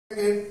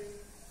এর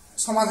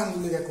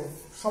সমাধানগুলি দেখো।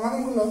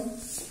 সমাধানগুলো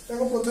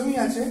দেখো, প্রথমেই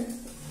আছে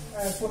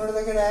 15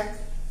 দাগের 1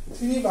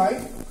 3 by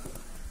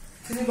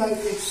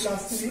x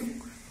plus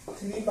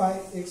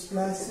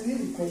 3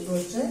 equal to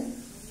হচ্ছে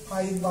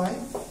 5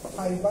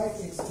 বাই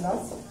x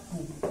প্লাস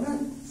 2। হ্যাঁ,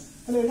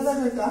 তাহলে এটা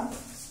দেখো, একটা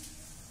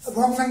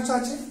ভগ্নাংশ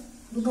আছে,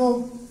 দুটো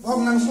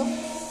ভগ্নাংশ।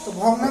 তো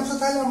ভগ্নাংশ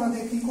তাহলে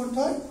আমাদের কি করতে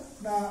হয়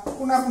না,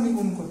 কোনাকুনি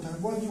গুণ করতে হয়,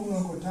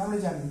 বজ্রগুণ করতে হয়। আমরা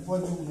জানি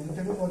বজ্রগুণ,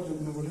 এটাকে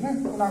বজ্রগুণ বলি। হ্যাঁ,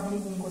 কোনাকুনি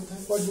গুণ করতে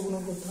হয়, বজ্রগুণ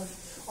করতে হয়।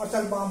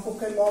 অর্থাৎ বাম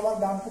পক্ষের লব আর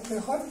ডান পক্ষের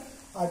হর,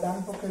 আর ডান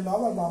পক্ষের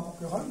লব আর বাম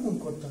পক্ষের হর গুণ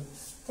করতে হয়।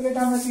 তাহলে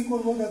এটা আমরা কি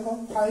করবো দেখো,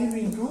 5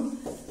 into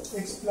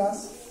x plus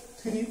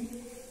 3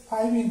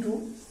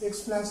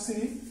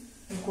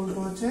 equal to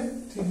হচ্ছে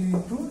 3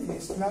 ইন্টু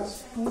এক্স প্লাস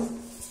 2।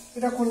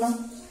 এটা করলাম।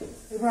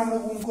 এবার আমরা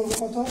গুণ করবো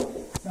কত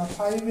না,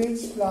 5x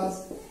প্লাস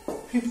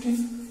 15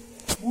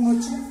 গুণ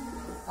হচ্ছে,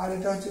 আর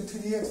এটা হচ্ছে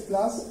 3x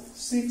প্লাস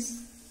 6।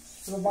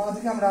 এবার বাঁ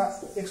দিকে আমরা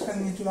এক্সটা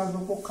নিয়ে চলে আসবো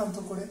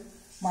পক্ষান্তর করে,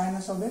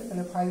 মাইনাস হবে।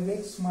 তাহলে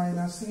 5x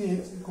minus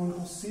 3x equal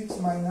to 6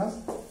 minus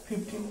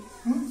 15।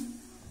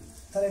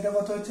 তাহলে এটা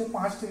কত হচ্ছে,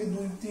 5 থেকে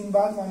 2 3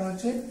 বাদ, মানে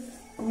হচ্ছে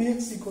 2x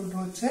ইকুয়াল টু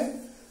হচ্ছে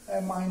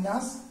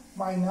মাইনাস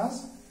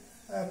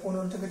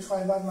 15 থেকে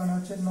 6 বাদ, মানে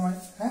হচ্ছে 9।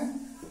 হ্যাঁ,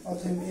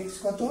 অতএব x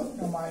কত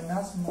না,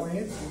 মাইনাস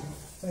 9/2।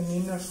 তাহলে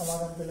নির্ণয়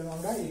সমাধান পেলাম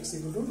আমরা x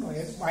ইকুয়াল টু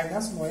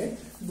মাইনাস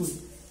 9/2।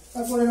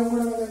 তারপরে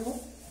অঙ্কটা দেখো,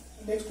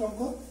 নেক্সট অঙ্ক।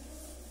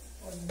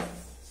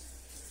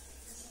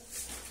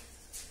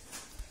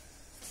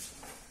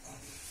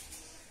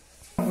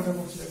 অঙ্কটা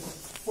করছি দেখো,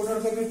 15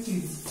 থেকে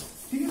 3।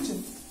 ঠিক আছে,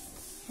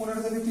 15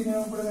 থেকে 3 এর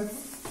অঙ্কটা দেখো।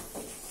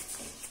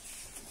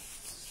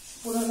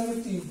 15 থেকে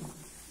 3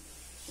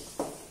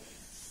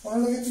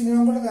 এর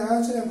অঙ্কটা দেখা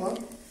যাচ্ছে দেখো,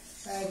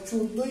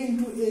 14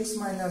 into x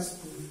minus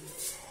 2,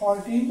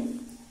 14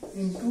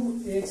 into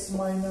x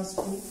minus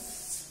 2,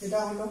 এটা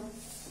হলো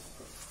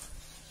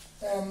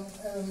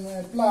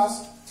plus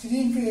 3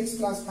 into x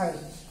plus 5,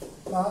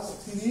 plus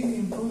 3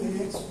 into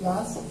x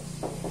plus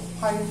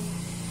 5,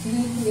 3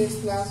 into x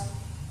plus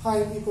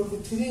 5 equal to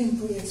 3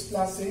 into x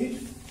plus 8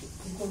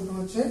 equal to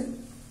হচ্ছে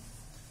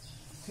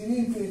 3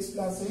 into x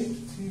plus 8,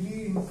 3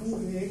 into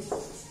x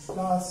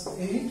plus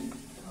 8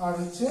 আর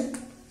হচ্ছে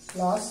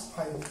প্লাস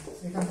 5।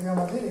 এখান থেকে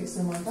আমাদের x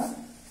এর মানটা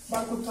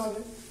বার করতে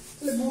হবে।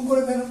 তাহলে গুণ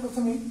করে ফেলো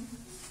প্রথমেই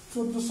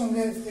 14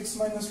 সঙ্গে x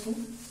minus 2,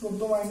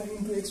 14 minus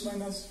into x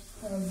minus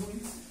 2,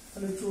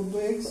 তাহলে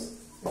 14x,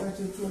 এটা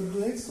হচ্ছে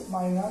 14x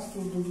মাইনাস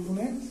 14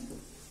 দুগুণে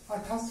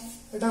 28।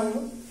 এটা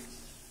হলো,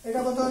 এটা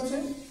কত হচ্ছে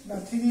না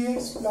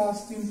 3x প্লাস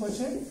 3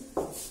 হচ্ছে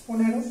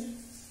 15।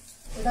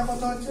 এটা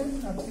কত হচ্ছে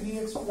না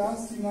 3x প্লাস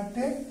 3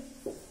 8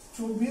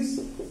 24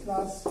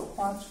 প্লাস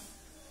 5।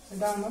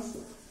 এটা হলো।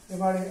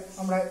 এবারে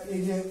আমরা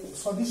এই যে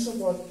সদৃশ্য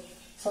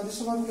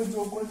পদগুলো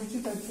যোগ করে দিচ্ছি,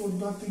 তাই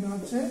 14 আর 3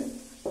 হচ্ছে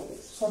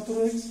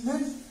 17x।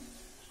 হ্যাঁ,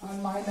 আর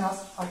মাইনাস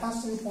 28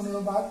 থেকে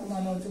 15 বাদ,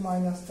 মানে হচ্ছে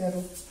মাইনাস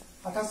 13।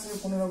 28 থেকে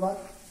 15 বাদ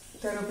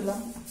 13 পেলাম।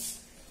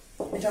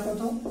 এটা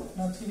কত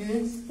না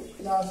 3x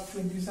প্লাস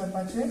 20 আর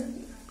 5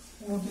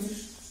 29।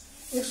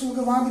 x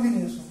গুলোকে বাঁ দিকে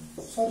নিয়ে এসো,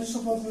 সদৃশ্য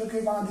পদগুলোকে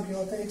বাঁ দিকে,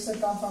 অর্থাৎ x এর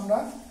টার্ম আমরা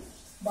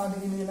বাঁ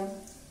দিকে নিয়ে এলাম।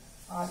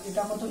 আর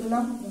এটা কত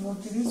পেলাম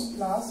 29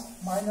 প্লাস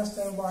মাইনাস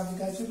 13 বাঁ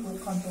দিকে আছে,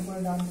 পক্ষান্তর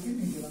করে ডান দিকে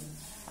নিয়ে গেলাম।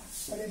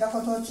 তাহলে এটা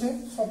কত হচ্ছে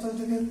 17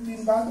 থেকে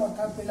 3 বাদ,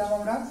 অর্থাৎ পেলাম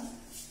আমরা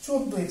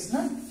 14x।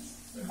 না,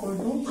 ইকুয়াল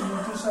টু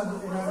 29 আর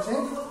এটা হচ্ছে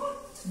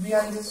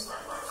 42।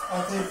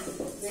 অতএব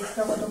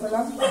এক্সটা কত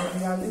পেলাম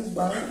 42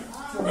 বাই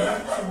 14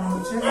 সমান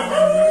হচ্ছে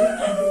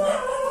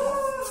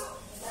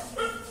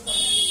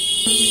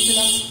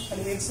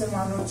তাহলে এক্স এর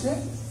মান হচ্ছে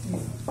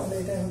 3। তাহলে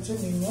এটাই হচ্ছে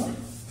নির্ণয়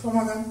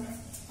সমাধান।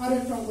 আর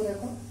একটা অঙ্ক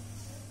দেখো,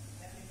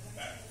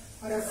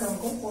 আর একটা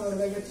অঙ্ক 15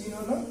 দাগের 3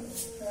 হলো,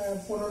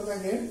 15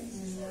 দাগের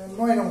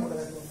 9 অঙ্কটা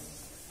দেখো,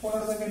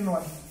 15 দাগের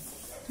 9।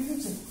 ঠিক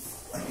আছে,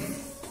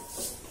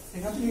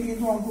 এখান থেকে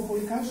কিন্তু অঙ্ক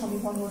পরীক্ষা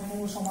সমীকরণ গঠন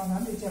ও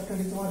সমাধান, এই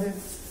চ্যাপ্টারটি তোমাদের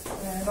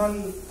অ্যানুয়াল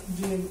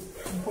যে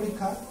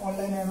পরীক্ষা,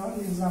 অনলাইন অ্যানুয়াল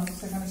এক্সাম,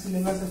 সেখানে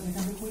সিলেবাস আছে,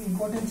 সেখানে খুব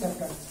ইম্পর্টেন্ট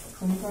চ্যাপ্টার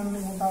সমীকরণ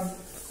এবং তার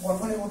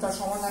গঠন এবং তার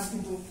সমাধান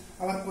কিন্তু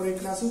আবার পরের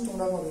ক্লাসেও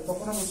তোমরা পাবে।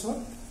 তখন অবশ্য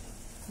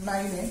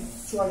 9-এ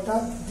চলটা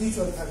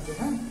দ্বিচল থাকবে।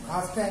 হ্যাঁ,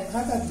 ঘাতটা এক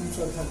ঘাত আর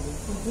দ্বিচল থাকবে,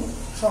 কিন্তু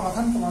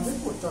সমাধান তোমাদের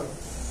করতে হবে।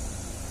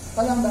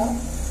 তাহলে আমরা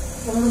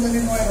 15 থেকে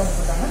 9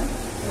 অঙ্কটা, হ্যাঁ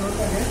 15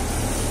 থেকে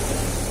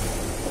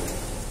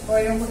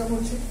 9 অঙ্কটা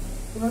করছি।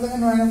 15 থেকে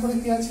 9 নম্বরে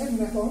কি আছে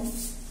দেখো,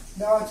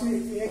 দেওয়া আছে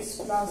x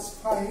plus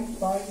 5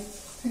 by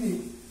 3,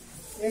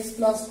 x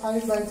plus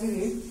 5 by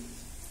 3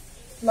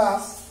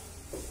 plus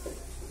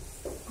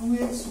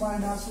 2x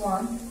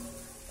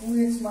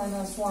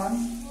minus 1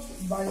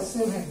 by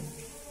 7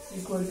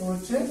 equal to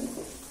হচ্ছে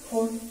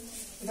 4।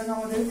 এটাকে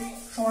আমাদের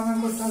সমাধান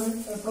করতে হবে।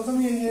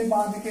 প্রথমে এই যে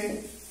বাঁ দিকে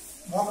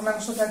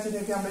ভগ্নাংশটা আছে,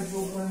 এটাকে আমরা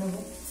যোগ করে নেব।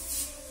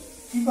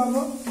 কি পাবো,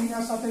 3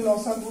 এর সাথে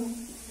লসাগু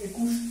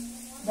 21,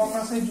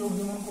 ভগ্নাংশের যোগ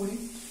যেমন করি।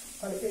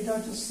 তাহলে এটা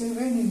হচ্ছে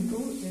 7 ইন্টু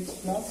এক্স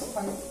প্লাস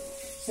 5।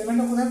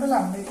 7টা কোথায়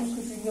পেলাম,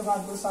 21কে 3 দিয়ে ভাগ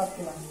করে 7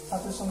 পেলাম,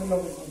 7-এর সঙ্গে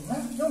লবের গুণ।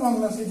 হ্যাঁ,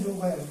 ভগ্নাংশের যোগ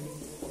হয় আর কি।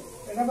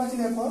 এটা পাচ্ছি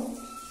দেখো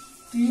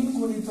 3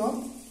 গুণিত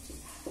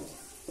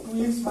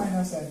 2x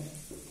মাইনাস 1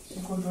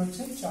 ইকুয়াল টু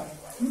হচ্ছে 4।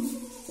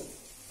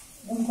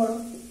 গুণ করো,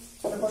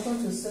 তাহলে কত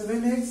হচ্ছে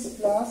 7x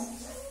প্লাস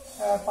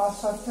 5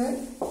 7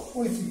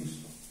 35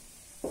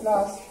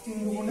 প্লাস 3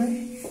 দুগুণে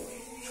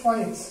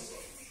 6x,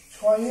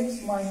 6x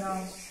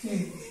minus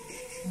 3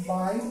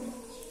 by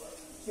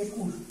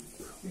 21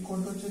 equal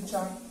to হচ্ছে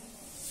 4।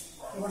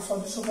 এবার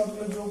সদস্য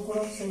পদগুলো যোগ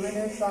করো,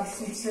 7x প্লাস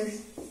 6x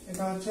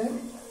এটা হচ্ছে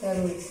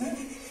 13x, হ্যাঁ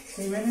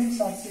 7x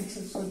আর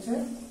 6x হচ্ছে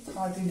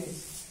 13x,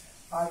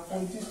 আর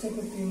 35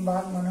 থেকে 3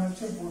 বাদ মানে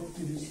হচ্ছে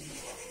 32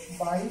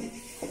 বাই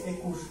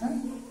 21, হ্যাঁ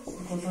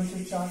ইকুয়াল টু হচ্ছে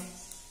 4।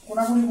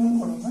 কোনাকুনি গুণ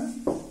করো, হ্যাঁ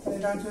তাহলে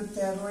এটা হচ্ছে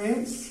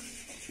 13x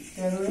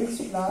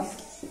প্লাস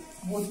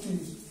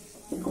 32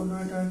 ইকুয়াল টু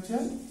এটা হচ্ছে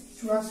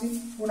 84।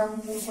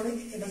 কোনাকুনি গুণ করে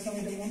এটার সঙ্গে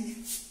এটা গুণ,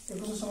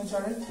 21 এর সঙ্গে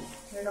 4 এর,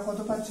 এটা কত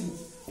পাচ্ছি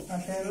না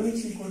 13x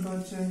ইকুয়াল টু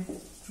হচ্ছে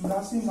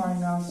 84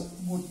 মাইনাস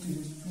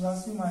 32,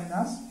 84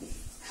 মাইনাস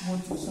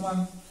 32 সমান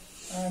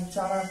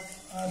 4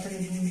 থেকে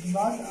 2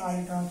 বাদ আর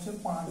এটা হচ্ছে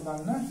 5 বাদ,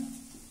 না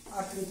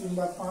 8 থেকে 3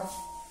 বাদ 5।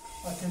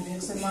 আচ্ছা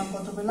x এর মান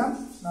কত পেলাম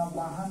না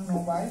 52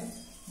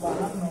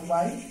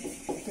 বাই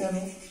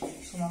 13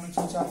 সমান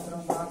হচ্ছে 4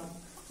 ভাগ।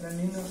 তাহলে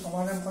নির্ণয়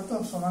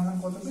সমাধান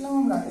কত পেলাম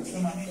আমরা, x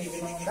এর মান পেয়ে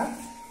গেলাম আমরা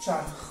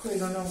 4। তো এই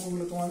ধরনের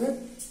অঙ্কগুলো তোমাদের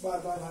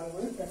বারবার ভালো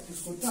করে প্র্যাকটিস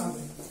করতে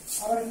হবে।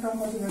 আবার একটা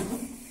অঙ্ক আছে দেখো,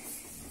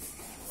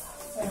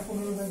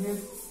 15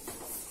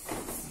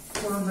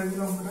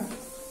 দাগের অঙ্কটা,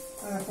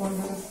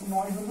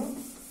 9 হলো।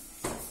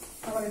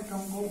 আবার একটা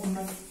অঙ্ক অন্য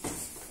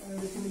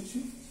লিখে নিচ্ছি,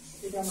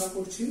 এটা আমরা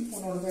করছি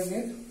 15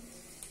 দাগের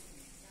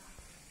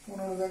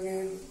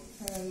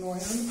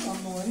 9 হল,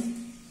 9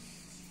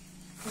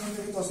 15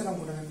 থেকে 10 এর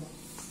অঙ্কটা দেখো,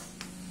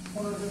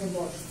 15 থেকে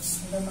 10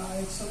 এটা না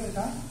x হবে,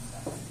 এটা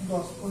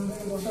 10। 15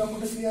 থেকে 10 এর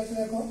অঙ্কটা কি আছে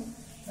দেখো,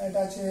 এটা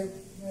আছে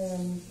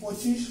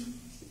 25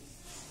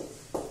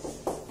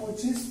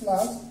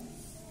 plus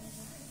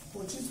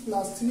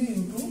 3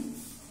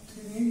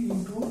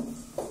 into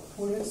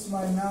 4x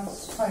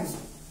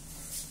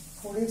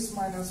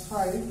minus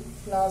 5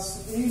 plus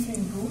 8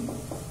 into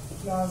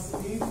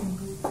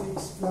x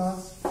plus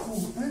 2,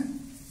 হ্যাঁ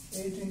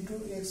 8 into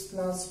x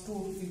plus 2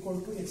 equal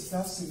to x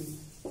plus 3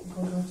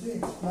 equal to হচ্ছে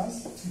x প্লাস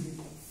 3।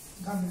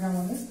 এখান থেকে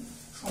আমাদের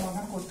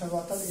সমাধান করতে হবে,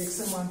 অর্থাৎ x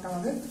এর মানটা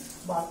আমাদের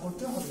বার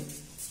করতে হবে।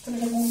 তাহলে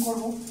এটা গুণ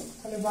করবো,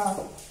 তাহলে বা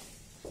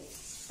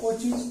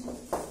 25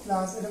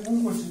 প্লাস এটা গুণ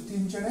করছি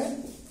 3 4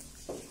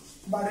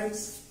 12x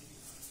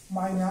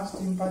minus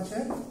 3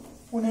 5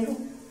 15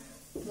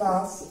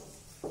 plus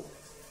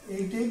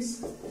 8x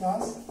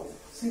plus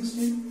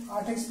 16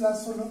 8x plus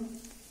 16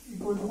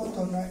 equal to কত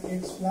না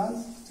x প্লাস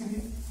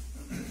 3।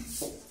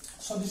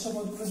 সদস্য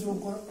পদগুলো যোগ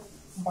করো,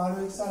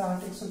 12x আর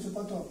 8x হচ্ছে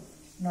কত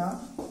না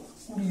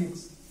 20x,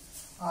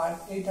 আর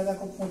এইটা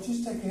দেখো 25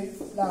 থেকে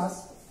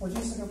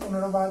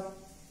 15 বাদ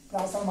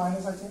প্লাস আর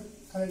মাইনাস আছে,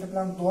 তাহলে এটা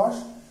পেলাম 10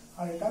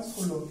 আর এটা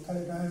 16, তাহলে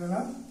এটা হয়ে গেল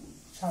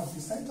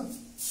 26, তাই তো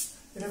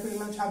এটা পেয়ে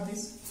গেলাম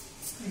 26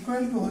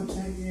 ইকুয়াল টু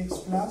হচ্ছে x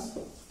প্লাস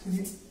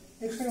 3।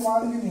 x থেকে বাদ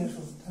দিকে নিয়ে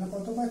এসো, তাহলে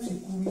কত পাচ্ছি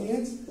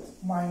 20x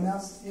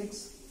মাইনাস x,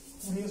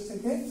 20x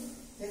থেকে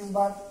x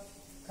বাদ,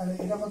 তাহলে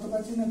এটা কত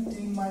পাচ্ছি না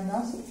 3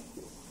 মাইনাস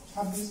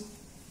 26,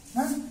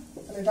 হ্যাঁ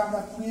তাহলে এটা আমরা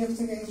 20x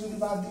থেকে x যদি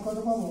বাদ দিই কত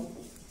পাবো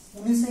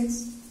 19x,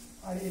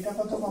 আর এটা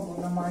কত পাবো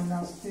না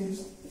মাইনাস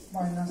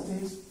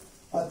 23,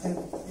 অর্থাৎ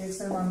x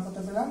এর মান কত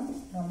পেলাম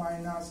না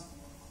মাইনাস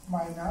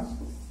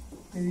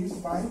 23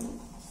 বাই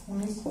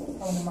 19,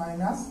 তাহলে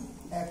মাইনাস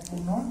 1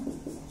 পূর্ণ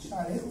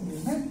 4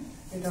 হ্যাঁ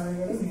এটা হয়ে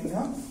গেল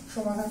নির্ণয়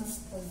সমাধান।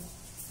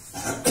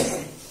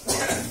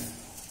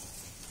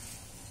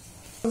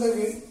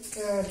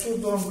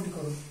 14 অঙ্কটি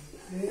করো,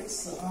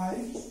 xi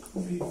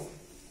v।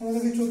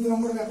 আমাদেরকে 14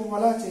 অঙ্কটা দেখো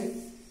বলা আছে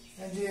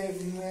যে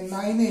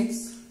 9x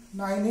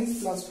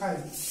প্লাস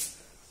 5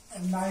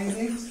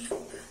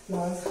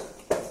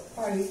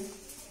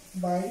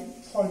 বাই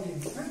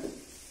 14, হ্যাঁ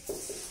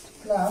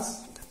প্লাস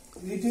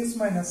 8x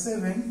মাইনাস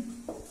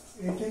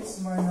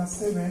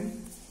 7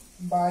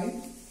 বাই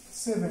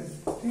 7,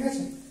 ঠিক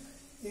আছে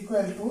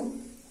equal to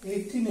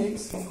 18x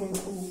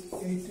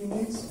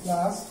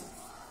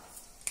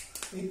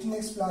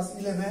plus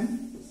 11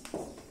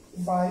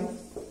 by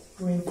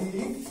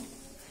 28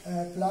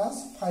 plus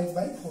 5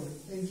 by 4।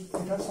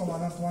 এটার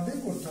সমাধান তোমাদের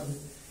করতে হবে।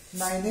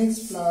 9x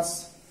plus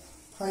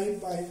 5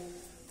 by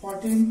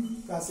 14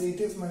 plus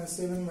 8x minus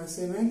 7 by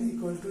 7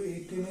 equal to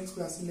 18x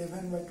plus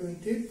 11 by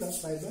 28 plus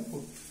 5 by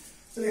 4।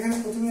 তো এখানে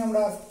প্রথমে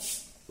আমরা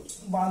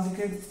বাম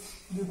দিকের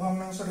যে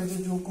ভগ্নাংশটা যে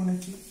যোগ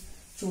করেছি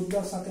 14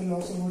 আর সাথে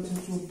লসে হচ্ছে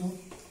 14,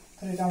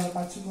 তাহলে এটা আমরা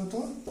পাচ্ছি কত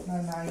না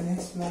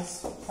 9x প্লাস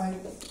 5,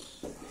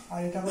 আর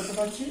এটা কত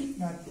পাচ্ছি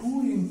না 2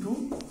 ইন্টু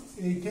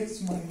 8x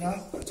মাইনাস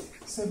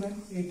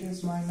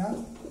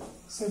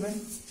 7,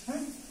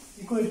 হ্যাঁ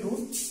ইকুয়াল টু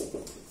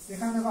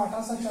এখানে দেখো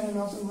 28 আর 4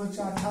 লস হচ্ছে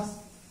 28,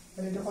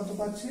 তাহলে এটা কত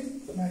পাচ্ছি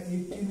না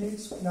 18x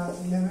প্লাস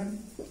 11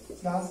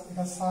 প্লাস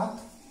এটা 7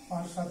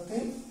 আর সাথে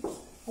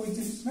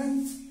 35, হ্যাঁ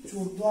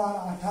 14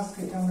 আর 28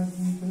 কেটে আমরা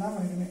 2 পেলাম,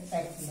 আর এখানে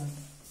 1 পেলাম।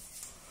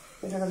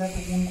 এটাকে দেখো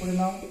গুণ করে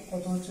নাও,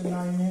 কত হচ্ছে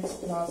 9x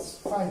প্লাস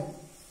 5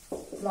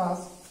 প্লাস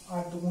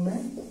 8 দুগুণে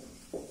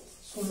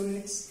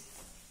 16x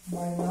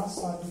মাইনাস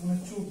 7 দুগুণে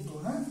 14,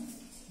 হ্যাঁ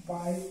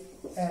বাই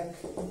 1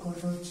 ইকুয়াল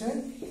টু হচ্ছে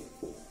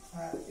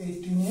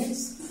 18x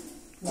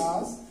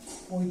প্লাস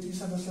 35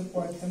 7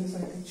 45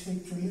 আর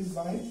 46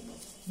 বাই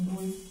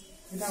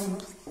 2 এটা হলো।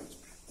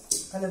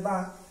 তাহলে বা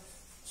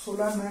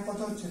 16 9 কত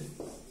হচ্ছে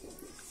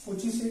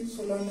 25x,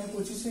 16 9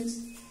 25x,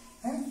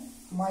 হ্যাঁ,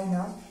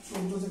 মাইনাস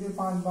 14 থেকে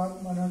 5 বাদ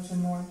মানে হচ্ছে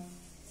 9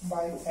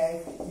 বাই 1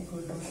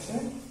 ইকুয়াল টু হচ্ছে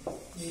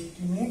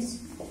 18x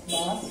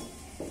প্লাস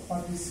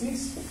 46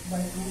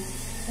 বাই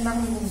 2। এটা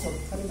করে গুণ করো,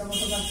 তাহলে এটা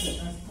কত পাচ্ছি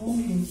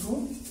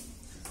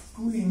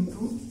 2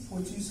 into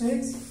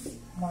 25x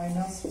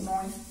minus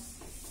 9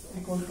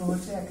 equal to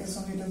হচ্ছে একের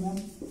সঙ্গে এটা গুণ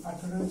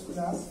 18x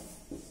প্লাস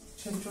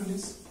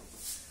 46,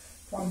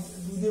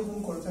 2 দিয়ে গুণ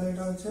করো, তাহলে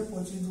এটা হচ্ছে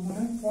 25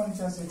 দুগুণে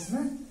 50x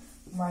না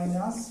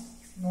মাইনাস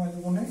 9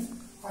 দুগুণে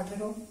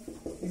 18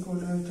 ইকুয়াল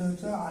টু এটা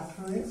হচ্ছে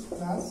 18x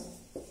প্লাস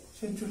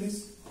 46।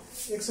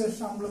 x এর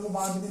সামগুলোকে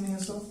বাদ দিয়ে নিয়ে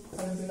এসো,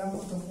 তাহলে পেলাম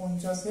কত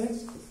 50x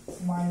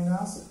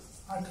minus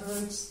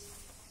 18x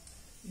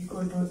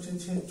equal to হচ্ছে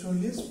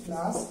 46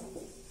 প্লাস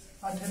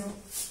 18।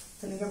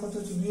 তাহলে এটা কত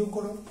হচ্ছে বিয়োগ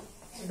করো,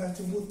 এটা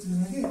হচ্ছে 32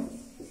 নাকি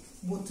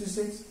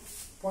 32x,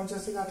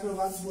 50 থেকে 18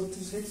 বাদ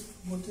 32x,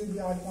 32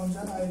 দিয়ে 8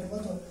 50 আর এটা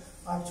কত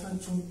 8 6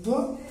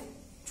 14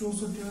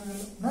 64 হয়ে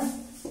গেল না।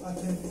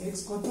 আচ্ছা x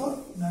কত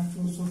না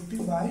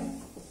 64 বাই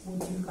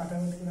 32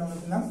 কাটাকাটি করে আমরা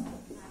পেলাম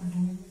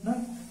 2 না।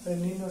 তাহলে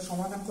নির্ণয়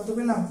সমাধান কত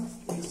পেলাম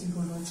x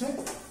ইকুয়াল হচ্ছে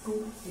 2।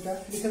 এটা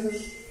লিখে দেবে।